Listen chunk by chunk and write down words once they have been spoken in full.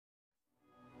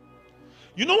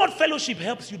You know what fellowship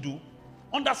helps you do?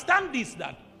 Understand this,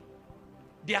 that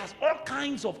there's all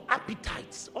kinds of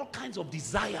appetites, all kinds of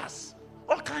desires,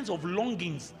 all kinds of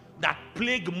longings that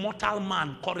plague mortal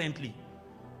man currently.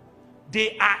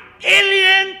 They are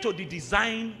alien to the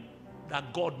design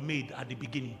that God made at the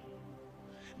beginning.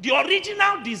 The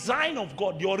original design of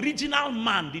God, the original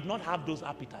man did not have those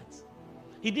appetites.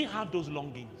 He didn't have those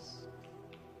longings.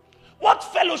 What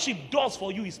fellowship does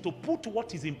for you is to put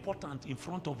what is important in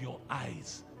front of your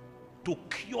eyes to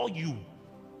cure you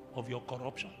of your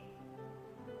corruption.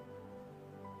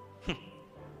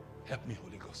 Help me,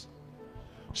 Holy Ghost.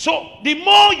 So the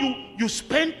more you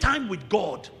spend time with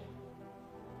God,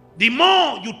 the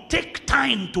more you take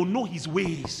time to know his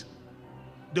ways,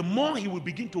 the more he will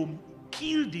begin to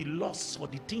kill the lusts for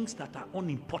the things that are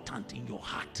unimportant in your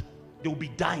heart. They will be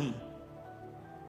dying.